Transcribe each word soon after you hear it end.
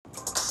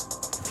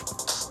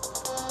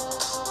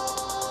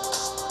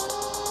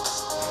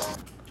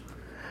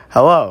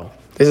Hello,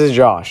 this is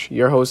Josh,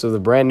 your host of the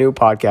brand new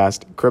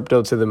podcast,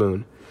 Crypto to the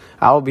Moon.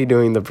 I will be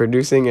doing the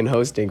producing and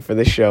hosting for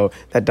this show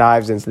that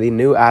dives into the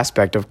new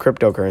aspect of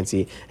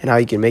cryptocurrency and how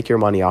you can make your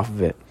money off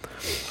of it.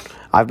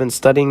 I've been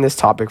studying this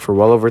topic for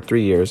well over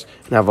 3 years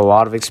and have a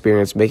lot of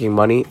experience making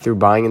money through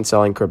buying and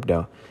selling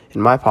crypto. In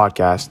my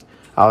podcast,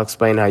 I'll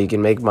explain how you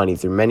can make money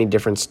through many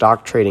different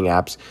stock trading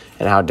apps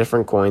and how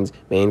different coins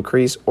may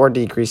increase or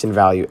decrease in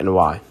value and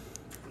why.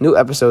 New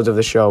episodes of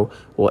the show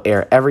will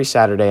air every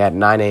Saturday at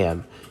 9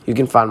 a.m. You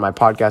can find my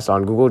podcast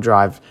on Google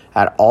Drive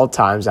at all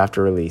times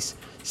after release.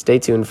 Stay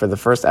tuned for the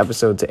first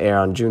episode to air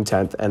on June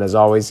 10th, and as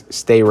always,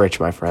 stay rich,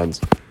 my friends.